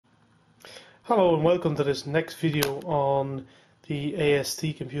Hello and welcome to this next video on the AST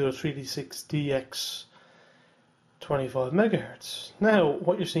computer 386DX 25 MHz. Now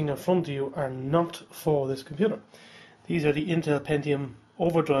what you're seeing in front of you are not for this computer. These are the Intel Pentium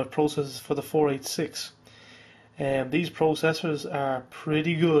Overdrive processors for the 486. These processors are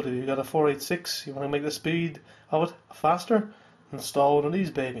pretty good. If you've got a 486, you want to make the speed of it faster, install one of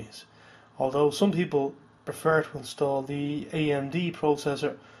these babies. Although some people prefer to install the AMD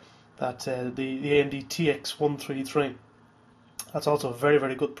processor, that's the AMD TX133. That's also a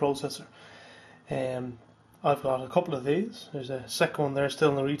very good processor. I've got a couple of these. There's a second one there still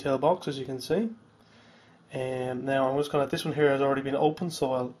in the retail box, as you can see. Now I'm just going to, this one here has already been opened,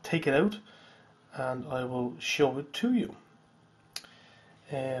 so I'll take it out and I will show it to you.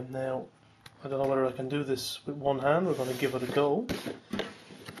 Now I don't know whether I can do this with one hand. We're going to give it a go.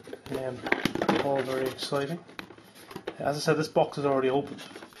 All very exciting. As I said, this box is already opened.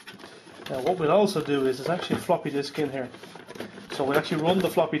 Now what we'll also do is there's actually a floppy disk in here. So we'll actually run the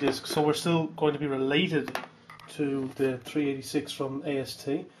floppy disk, so we're still going to be related to the 386 from AST.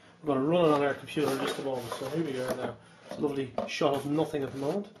 We're going to run it on our computer in just a moment. So here we are now. Lovely shot of nothing at the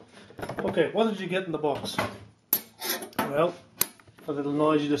moment. Okay, what did you get in the box? Well, a little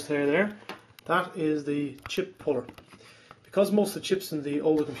noise you just hear there. That is the chip puller. Because most of the chips in the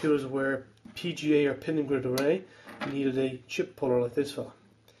older computers were PGA or pin and grid array, you needed a chip puller like this fella.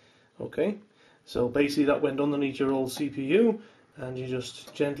 Okay, so basically that went underneath your old CPU and you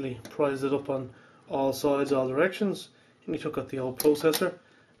just gently prised it up on all sides, all directions, and you took out the old processor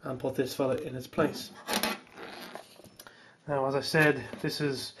and put this fella in its place. Now, as I said, this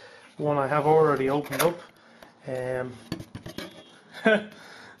is one I have already opened up.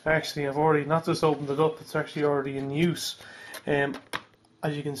 Actually, I've already not just opened it up, it's actually already in use.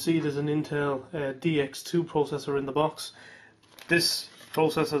 As you can see, there's an Intel DX2 processor in the box. This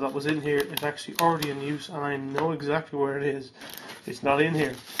processor that was in here is actually already in use, and I know exactly where it is. It's not in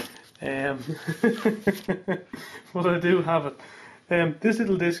here, but I do have it. This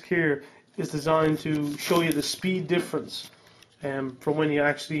little disc here is designed to show you the speed difference from when you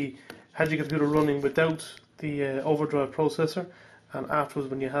actually had your computer running without the overdrive processor and afterwards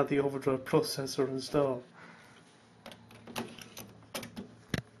when you had the overdrive processor installed.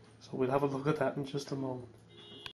 So we'll have a look at that in just a moment.